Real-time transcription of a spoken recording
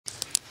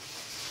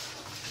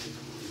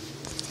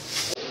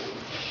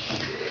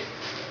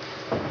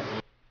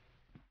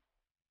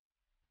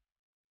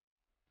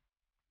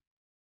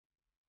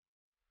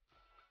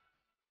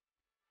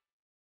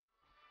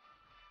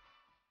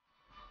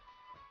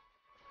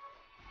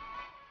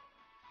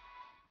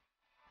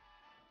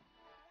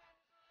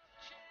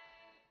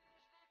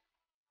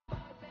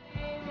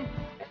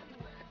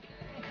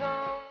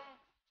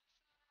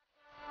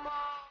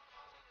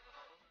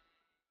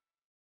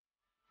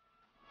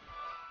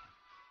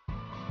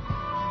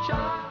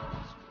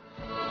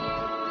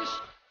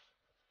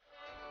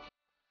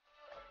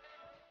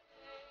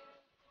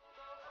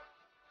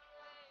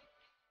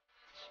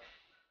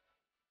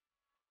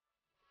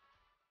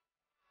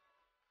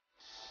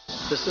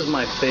This is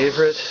my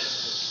favorite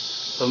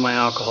of my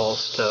alcohol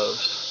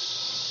stoves.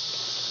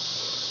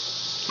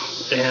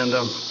 And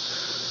I'm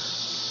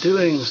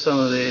doing some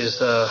of these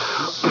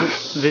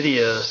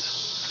videos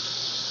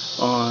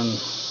on,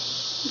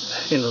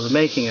 the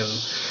making of them.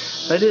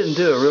 I didn't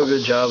do a real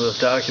good job of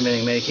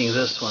documenting making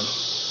this one.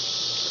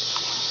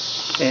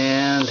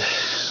 And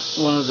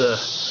one of the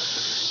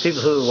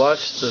people who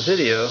watched the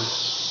video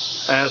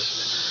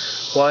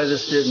asked why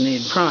this didn't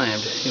need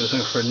primed. He was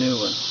looking for a new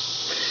one.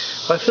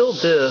 I filled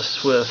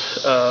this with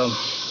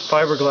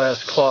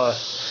fiberglass cloth,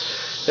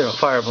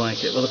 fire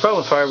blanket. Well, the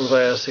problem with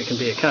fiberglass, it can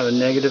be a kind of a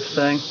negative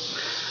thing.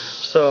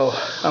 So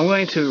I'm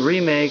going to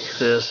remake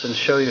this and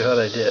show you how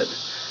I did.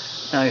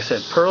 Now, like I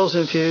said, Pearls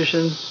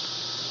Infusion,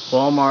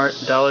 Walmart,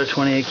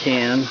 $1.20 a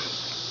can.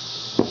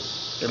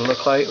 It'll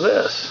look like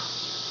this.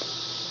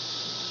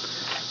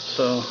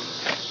 So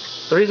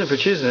the reason for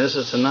choosing this,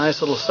 it's a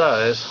nice little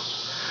size,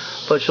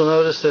 but you'll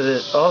notice that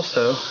it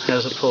also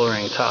has a pull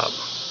ring top.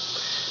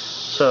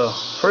 So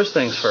first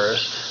things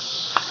first,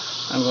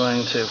 I'm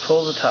going to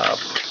pull the top.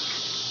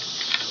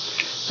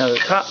 Now the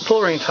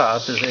pull ring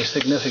top is a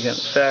significant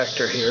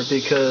factor here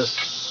because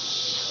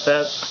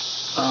that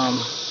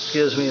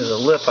gives me the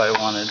lip I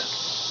wanted.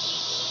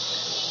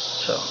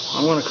 So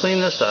I'm going to clean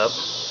this up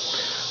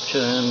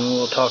and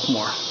we'll talk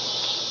more.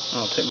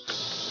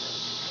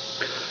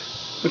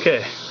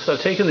 Okay, so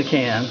I've taken the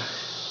can,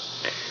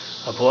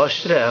 I've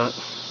washed it out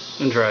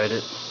and dried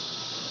it.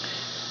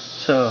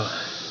 So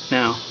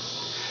now,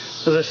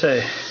 as I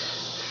say,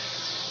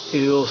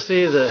 you will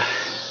see the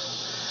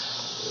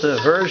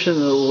version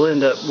that will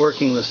end up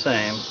working the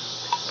same,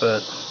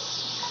 but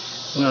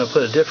I'm going to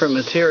put a different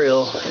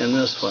material in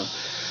this one.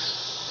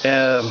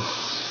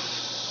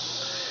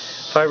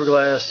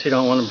 Fiberglass, you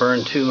don't want to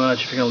burn too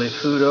much if you're going to leave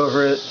food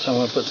over it, so I'm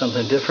going to put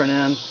something different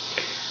in,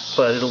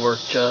 but it'll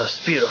work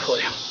just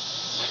beautifully.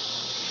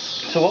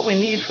 So what we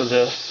need for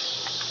this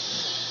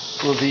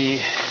will be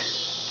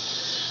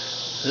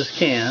this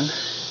can,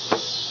 a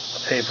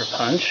paper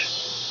punch,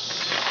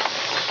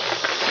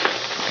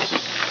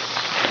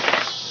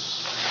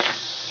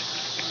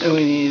 and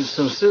we need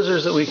some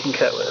scissors that we can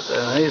cut with.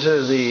 These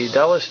are the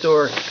dollar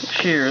store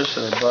shears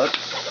that I bought.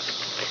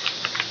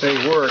 They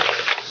work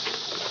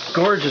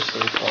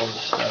gorgeously for all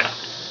this stuff.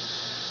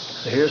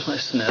 So here's my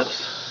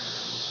snips.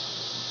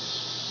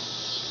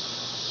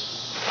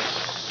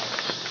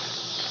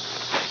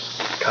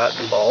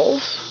 Cotton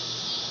balls.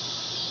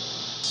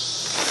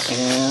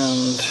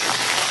 And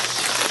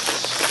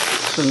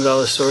some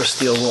dollar store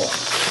steel wool.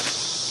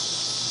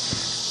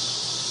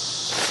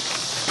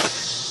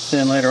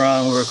 Then later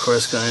on, we're of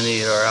course going to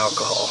need our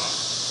alcohol.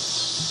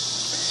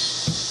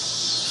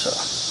 So,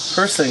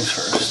 first things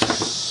first.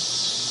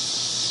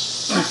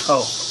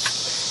 Oh,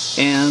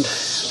 and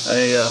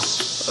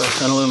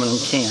an aluminum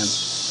can.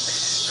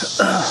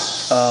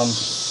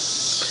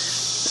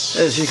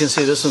 As you can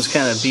see, this one's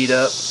kind of beat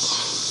up.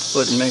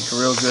 Wouldn't make a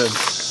real good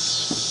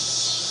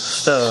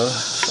stove.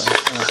 So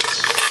I'm going to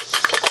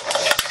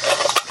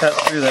cut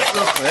through that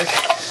real quick.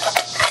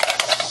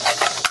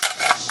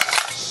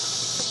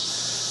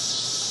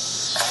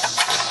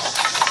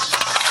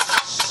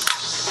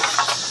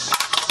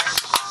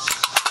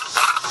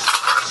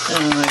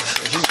 And like I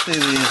said, you can see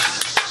these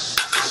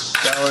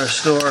dollar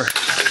store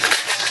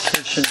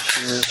kitchen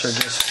shears are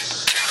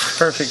just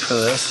perfect for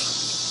this.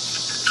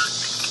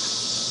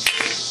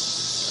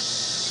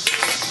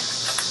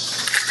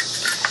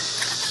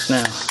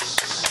 Now,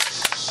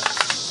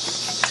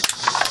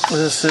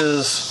 this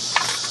is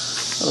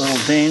a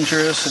little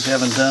dangerous if you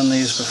haven't done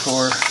these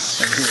before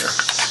right here.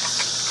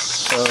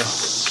 So,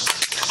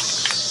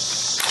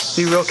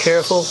 be real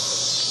careful.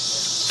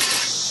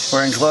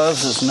 Wearing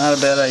gloves is not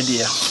a bad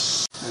idea.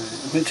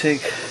 Let me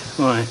take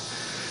my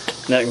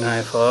neck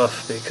knife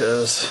off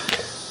because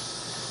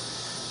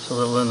it's a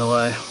little in the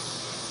way.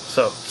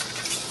 So,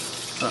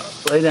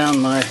 lay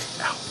down my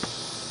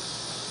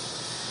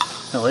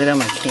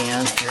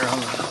can here on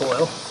the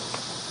foil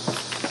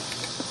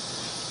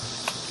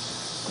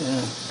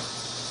and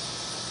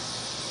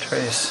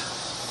trace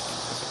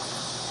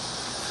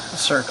a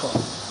circle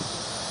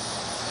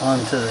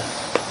onto the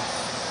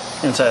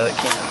inside of the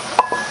can.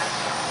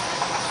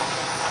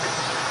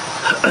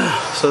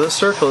 So this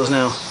circle is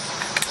now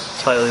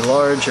slightly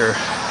larger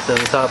than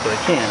the top of the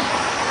can.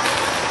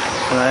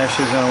 And I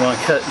actually going to want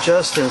to cut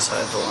just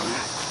inside the line.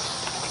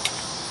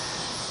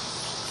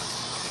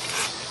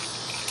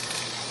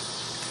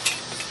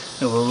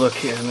 And we'll look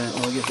here in a minute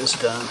when we get this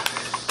done.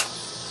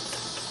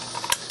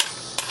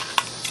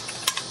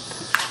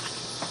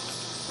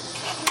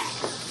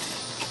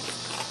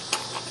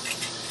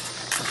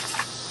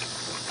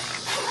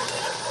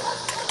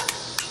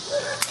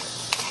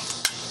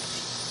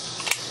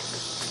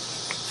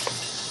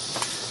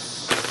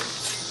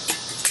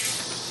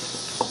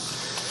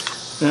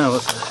 Now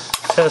with the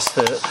test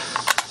fit,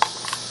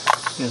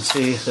 you can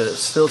see that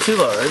it's still too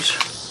large.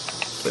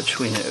 which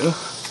we knew.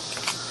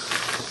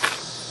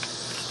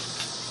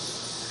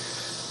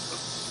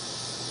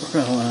 We're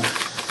going to want to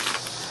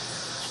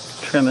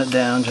trim it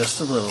down just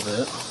a little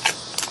bit.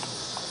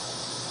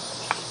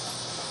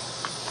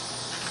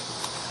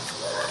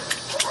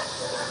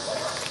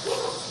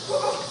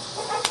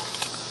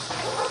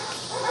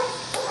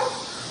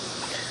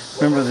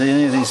 Remember that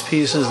any of these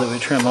pieces that we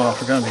trim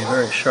off are going to be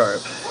very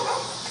sharp.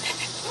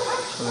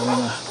 So we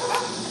want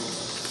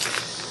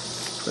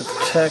to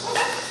protect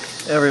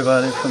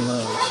everybody from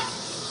those.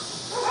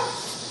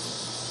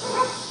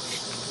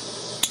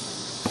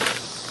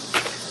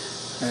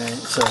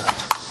 Alright, so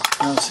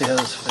now let's see how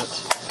this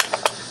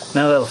fits.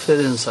 Now that'll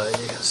fit inside.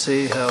 You can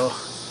see how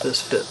this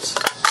fits.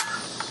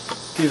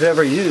 If you've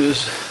ever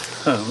used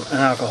an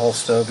alcohol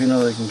stove, you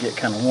know they can get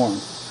kind of warm.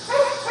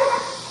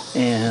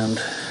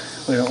 And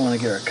we don't want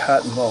to get our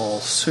cotton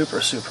balls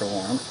super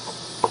warm,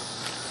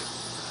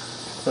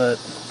 but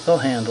they'll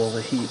handle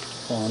the heat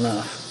well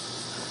enough.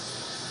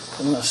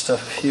 I'm going to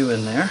stuff a few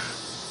in there.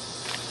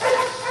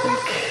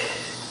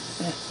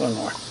 One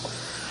more.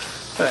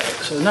 Alright,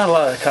 so not a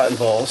lot of cotton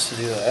balls to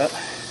do that.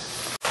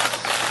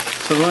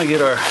 So we want to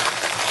get our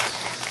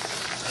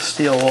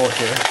steel wool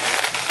here.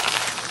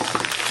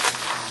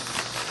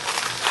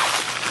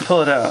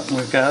 Pull it out.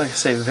 We've got, like I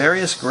say,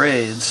 various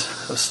grades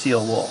of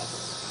steel wool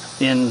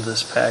in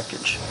this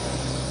package.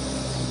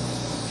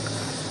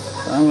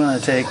 So I'm going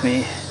to take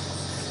me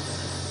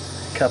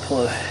a couple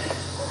of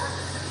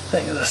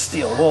things of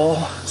steel wool,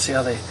 see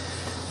how they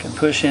can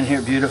push in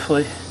here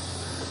beautifully.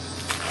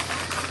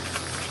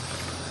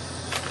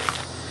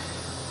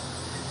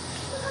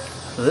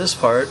 For this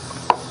part,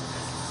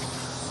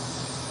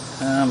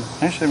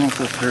 actually I want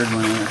the third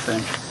one in, I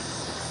think,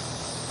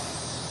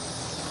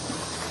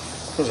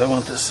 because I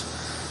want this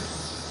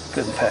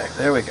good and packed.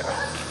 There we go.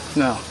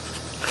 Now,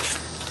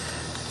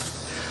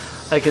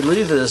 I could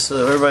leave this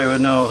so everybody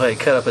would know how you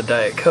cut up a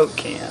Diet Coke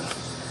can,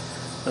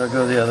 but I'll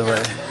go the other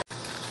way.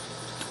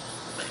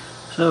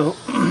 So,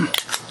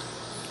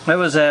 I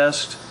was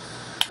asked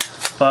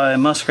by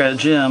Muskrat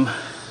Jim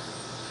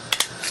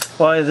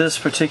why this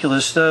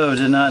particular stove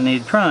did not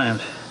need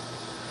primed.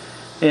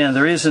 And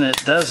the reason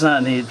it does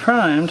not need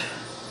primed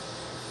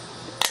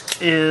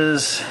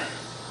is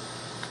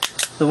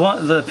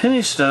the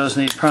penny stoves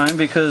need primed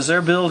because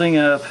they're building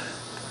up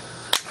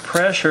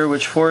pressure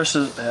which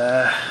forces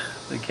the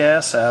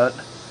gas out.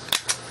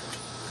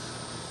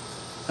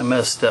 I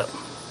messed up.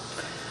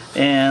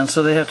 And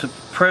so they have to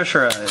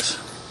pressurize.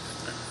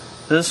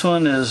 This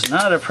one is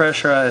not a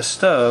pressurized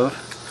stove.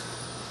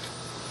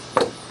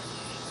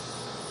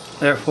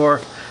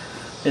 Therefore,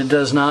 it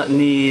does not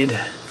need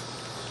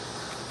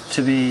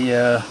to be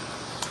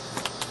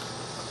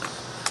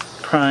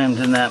primed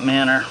in that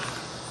manner.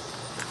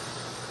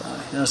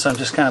 So I'm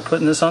just kind of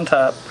putting this on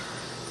top,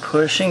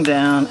 pushing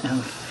down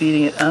and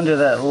feeding it under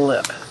that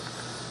lip.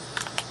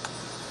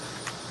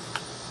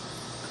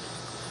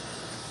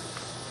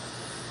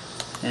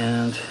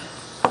 And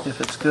if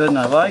it's good and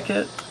I like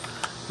it,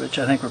 which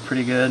I think we're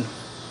pretty good.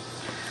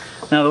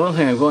 Now the one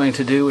thing I'm going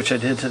to do, which I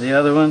did to the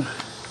other one,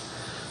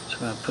 so I'm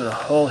going to put a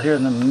hole here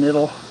in the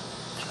middle,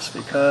 just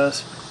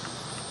because.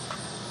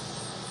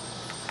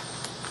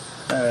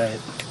 Alright,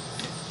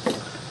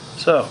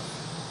 so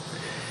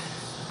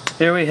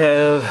here we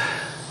have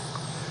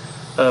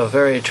a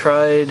very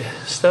tried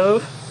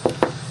stove.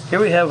 Here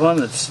we have one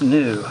that's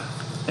new,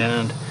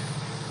 and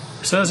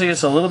as soon as it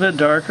gets a little bit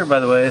darker, by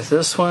the way,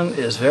 this one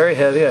is very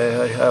heavy.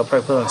 I'll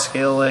probably put it on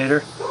scale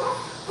later.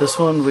 This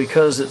one,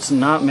 because it's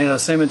not made of the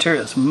same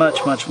material, it's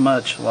much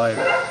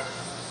lighter.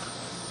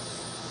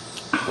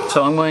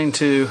 So I'm going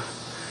to,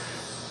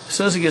 as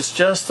soon as it gets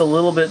just a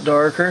little bit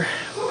darker,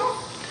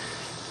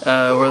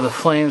 where the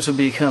flames will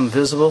become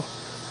visible,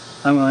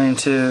 I'm going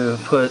to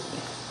put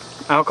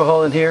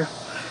alcohol in here.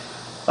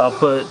 I'll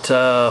put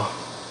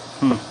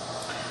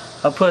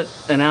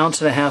 1.5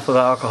 ounces of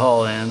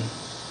alcohol in.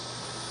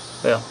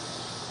 Well,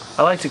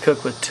 I like to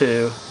cook with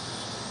 2,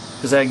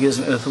 because that gives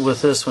me,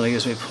 with this one, it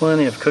gives me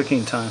plenty of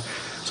cooking time.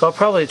 So I'll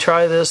probably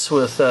try this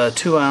with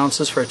 2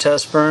 ounces for a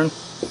test burn.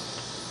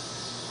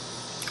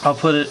 I'll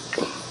put it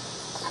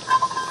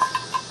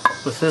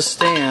with this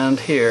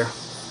stand here.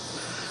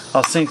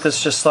 I'll sink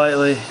this just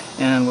slightly,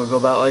 and we'll go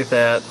about like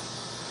that.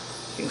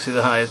 You can see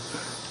the height.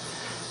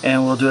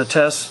 And we'll do a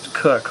test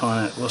cook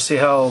on it. We'll see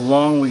how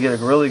long we get a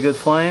really good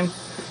flame.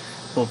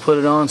 We'll put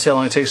it on, see how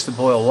long it takes to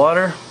boil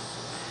water.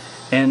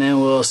 And then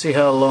we'll see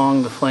how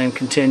long the flame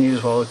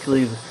continues while we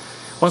leave.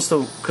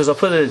 Because I'll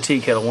put it in a tea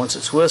kettle. Once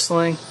it's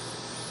whistling,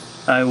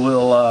 I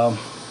will,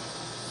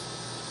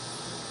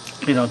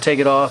 take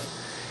it off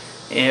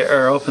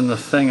or open the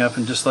thing up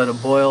and just let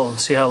it boil and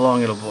see how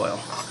long it'll boil.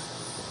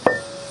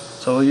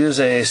 So we'll use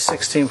a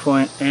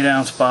 16.8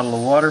 ounce bottle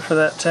of water for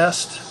that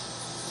test,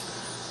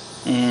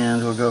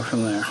 and we'll go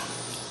from there.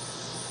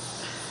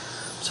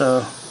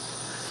 So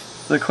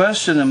the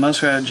question that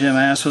Muskrat Jim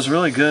asked was a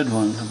really good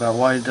one about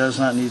why it does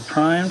not need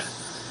primed,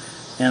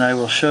 and I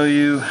will show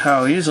you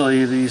how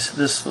easily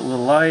this will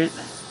light,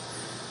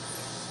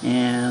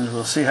 and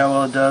we'll see how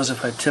well it does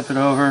if I tip it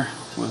over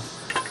with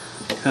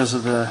because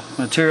of the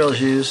materials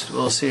used.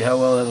 We'll see how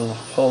well it'll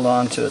hold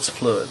on to its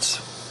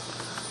fluids.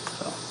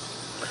 So,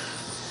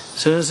 as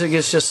soon as it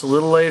gets just a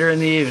little later in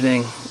the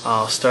evening,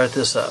 I'll start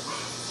this up.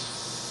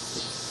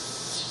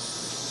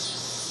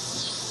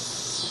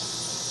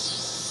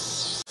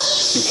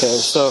 Okay,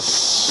 so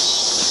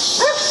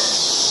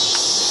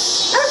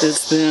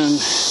it's been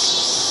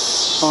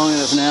long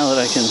enough now that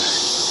I can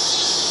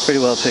pretty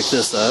well pick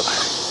this up.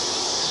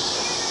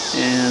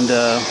 And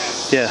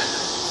yeah,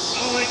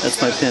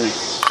 that's my penny.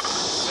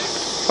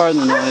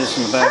 Pardon the noise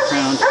in the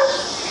background.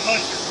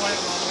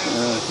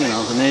 You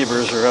know, the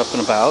neighbors are up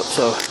and about,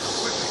 so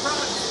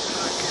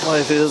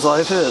life is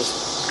life is.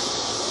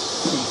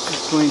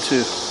 I'm going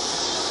to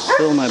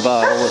fill my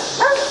bottle with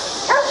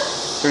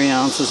 3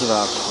 ounces of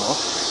alcohol.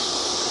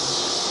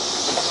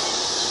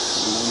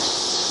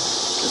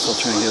 Guess I'll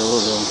try and get a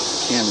little bit on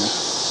camera.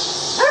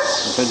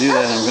 If I do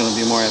that, I'm going to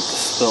be more apt to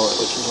spill it,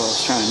 which is what I was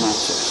trying not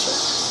to. So,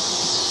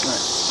 all right.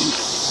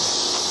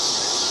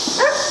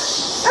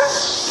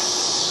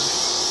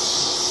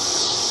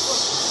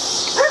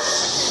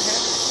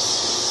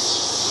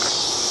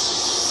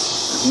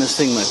 I'm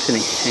missing my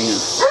penny. Hang on. All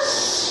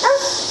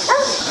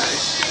right.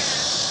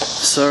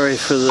 Sorry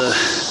for the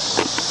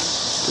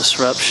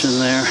disruption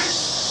there.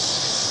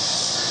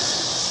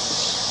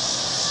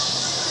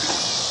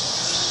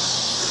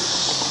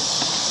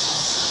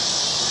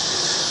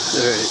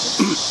 Alright,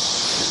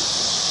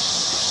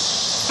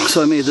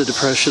 so I made the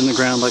depression in the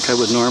ground like I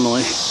would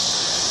normally.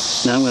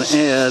 Now I'm going to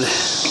add,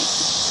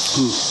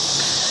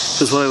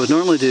 because what I would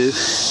normally do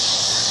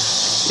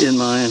in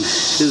mine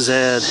is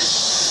add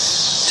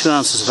 2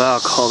 ounces of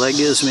alcohol. That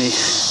gives me,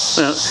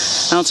 well,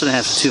 1.5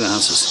 ounces to 2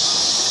 ounces.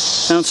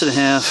 1.5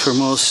 ounces for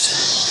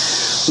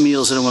most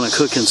meals that I want to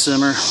cook and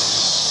simmer.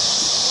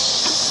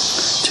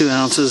 2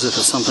 ounces if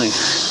it's something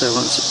that I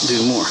want to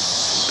do more.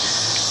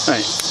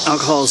 Alright,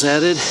 alcohol is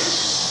added.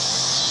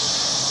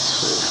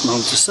 A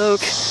moment to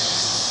soak,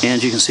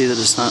 and you can see that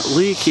it's not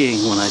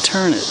leaking when I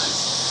turn it,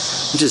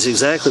 which is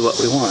exactly what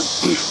we want.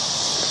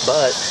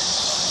 But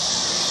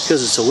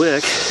because it's a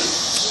wick,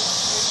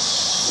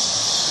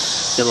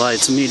 it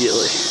lights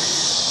immediately.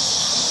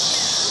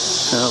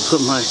 And I'll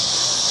put my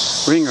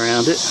ring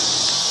around it.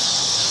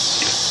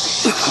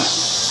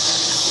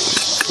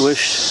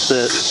 Wish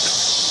that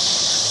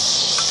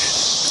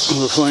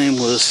the flame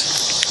was,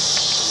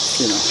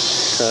 you know,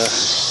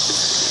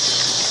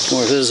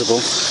 more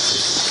visible.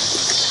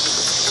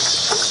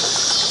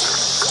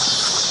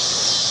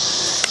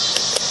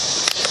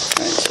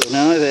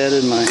 Now I've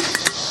added my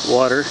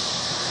water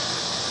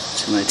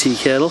to my tea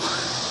kettle,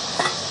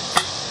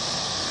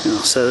 and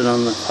I'll set it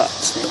on the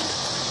pot stand.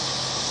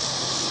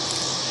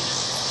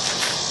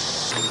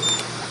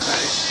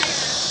 Right.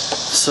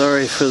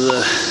 Sorry for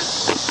the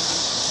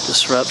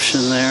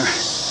disruption there.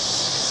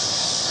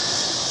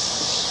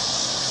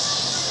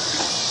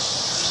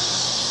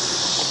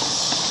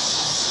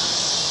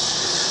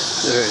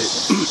 Alright.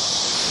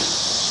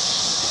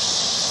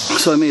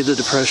 So I made the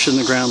depression in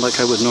the ground like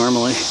I would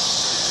normally.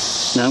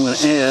 Now I'm going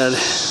to add,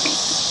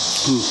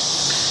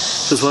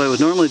 because what I would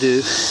normally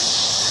do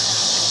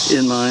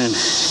in mine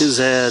is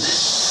add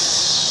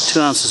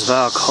 2 ounces of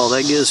alcohol.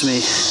 That gives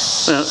me,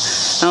 well,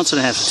 1.5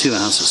 ounces to 2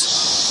 ounces.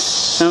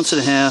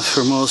 1.5 ounces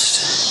for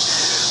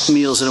most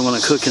meals that I want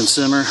to cook and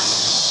simmer.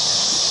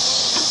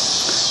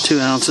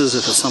 2 ounces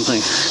if it's something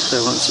that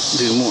I want to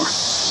do more.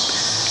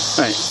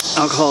 Alright,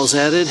 alcohol is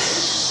added.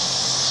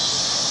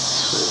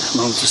 A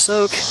moment to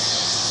soak,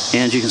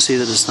 and you can see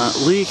that it's not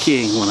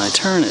leaking when I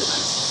turn it,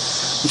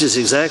 which is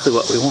exactly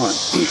what we want.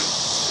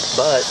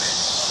 But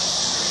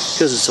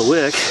because it's a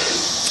wick,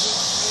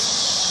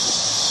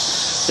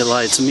 it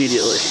lights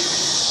immediately.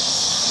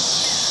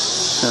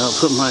 And I'll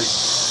put my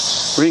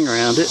ring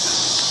around it.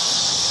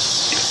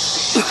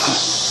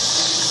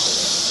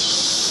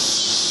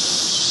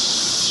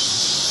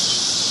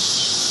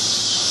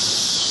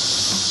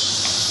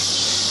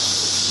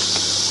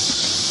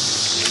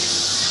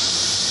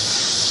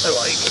 I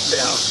like it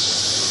down.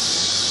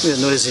 We have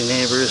noisy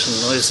neighbors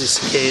and noisy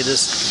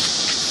cicadas.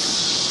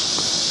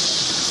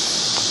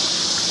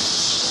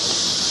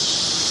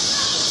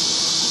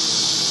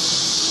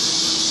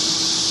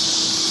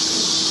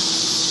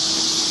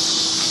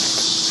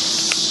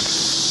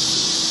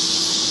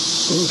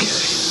 Okay,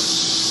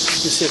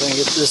 let's see if I can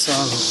get this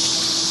on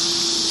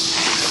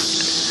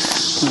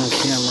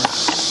camera.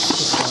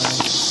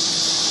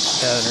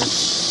 Pattern.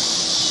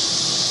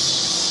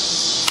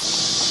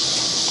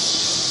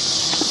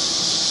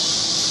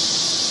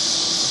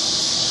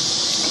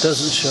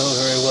 Doesn't show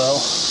very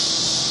well.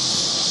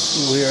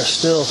 We are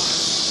still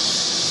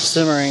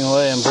simmering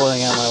away and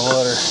boiling out my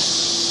water.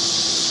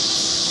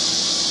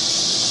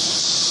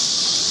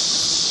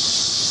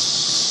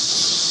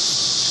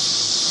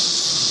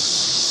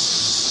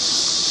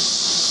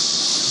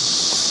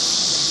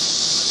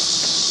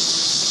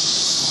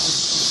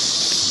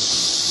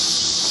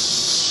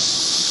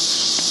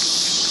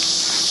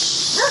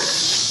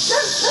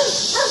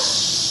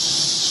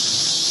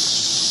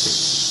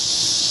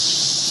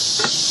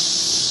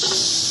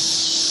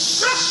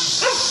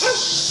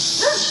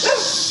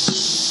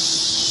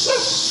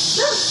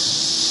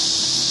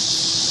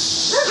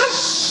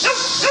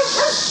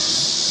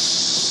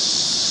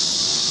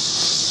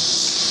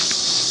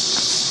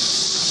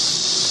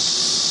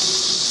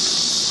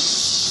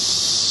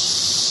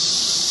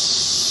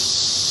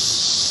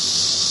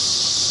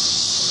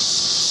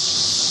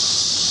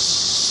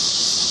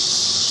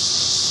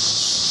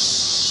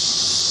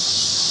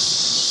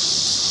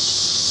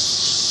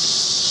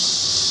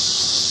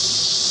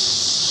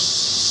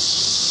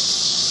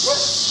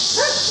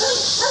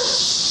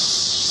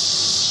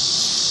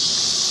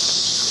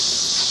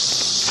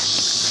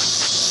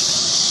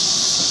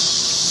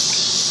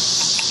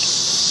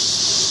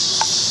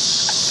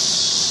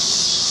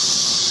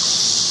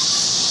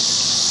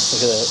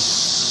 Look at that.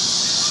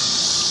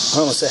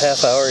 Almost a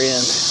half hour in. You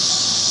can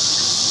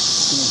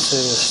see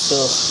there's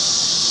still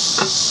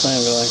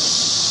flame going.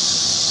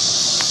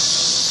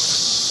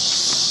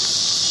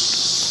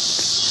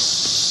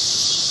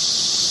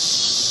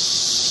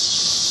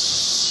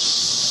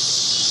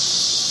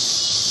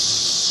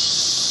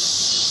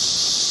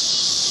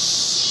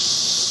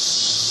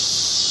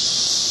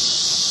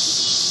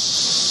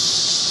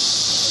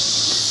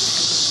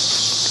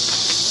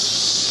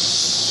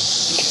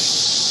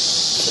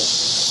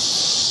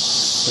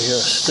 We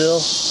are still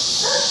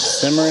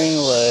simmering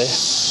away.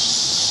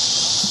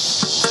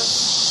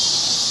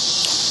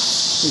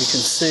 You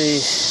can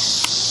see,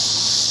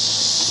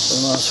 for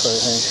the most part, I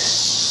think,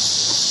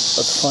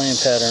 what the flame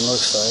pattern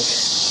looks like.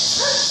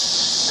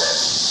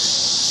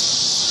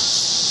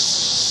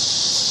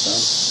 So,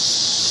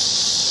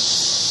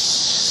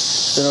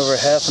 it's been over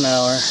half an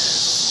hour.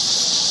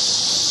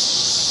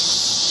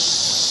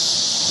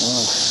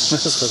 Oh,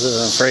 this was it.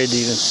 I'm afraid to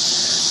even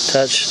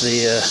touch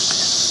the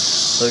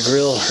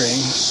grill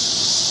ring.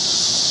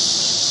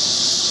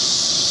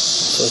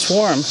 So it's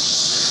warm.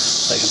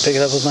 I can pick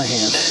it up with my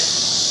hand.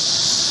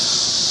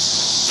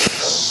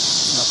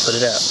 I'll put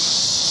it out.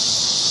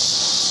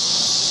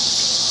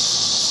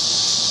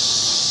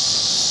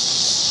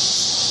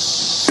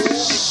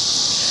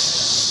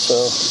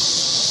 So,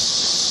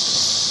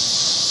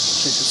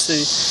 as you can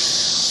see,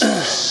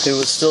 it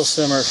would still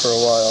simmer for a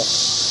while,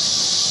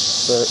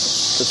 but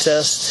the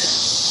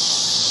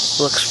test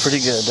looks pretty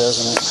good,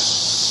 doesn't it?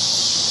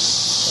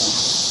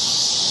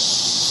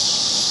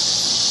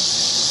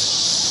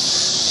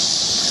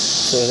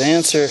 So to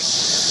answer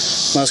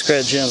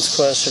Muskrat Jim's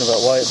question about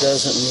why it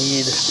doesn't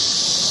need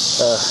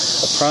a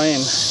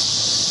prime,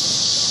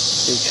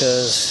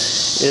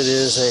 because it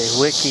is a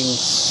wicking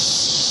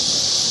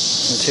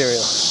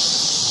material.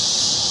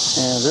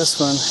 And this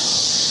one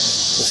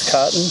is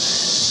cotton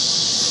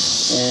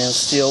and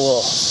steel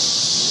wool.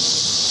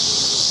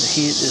 The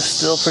heat is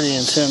still pretty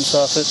intense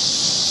off it.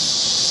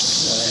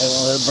 I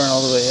haven't let it burn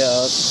all the way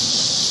out.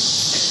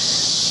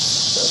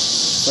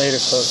 So, later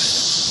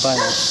folks. Bye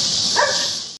now.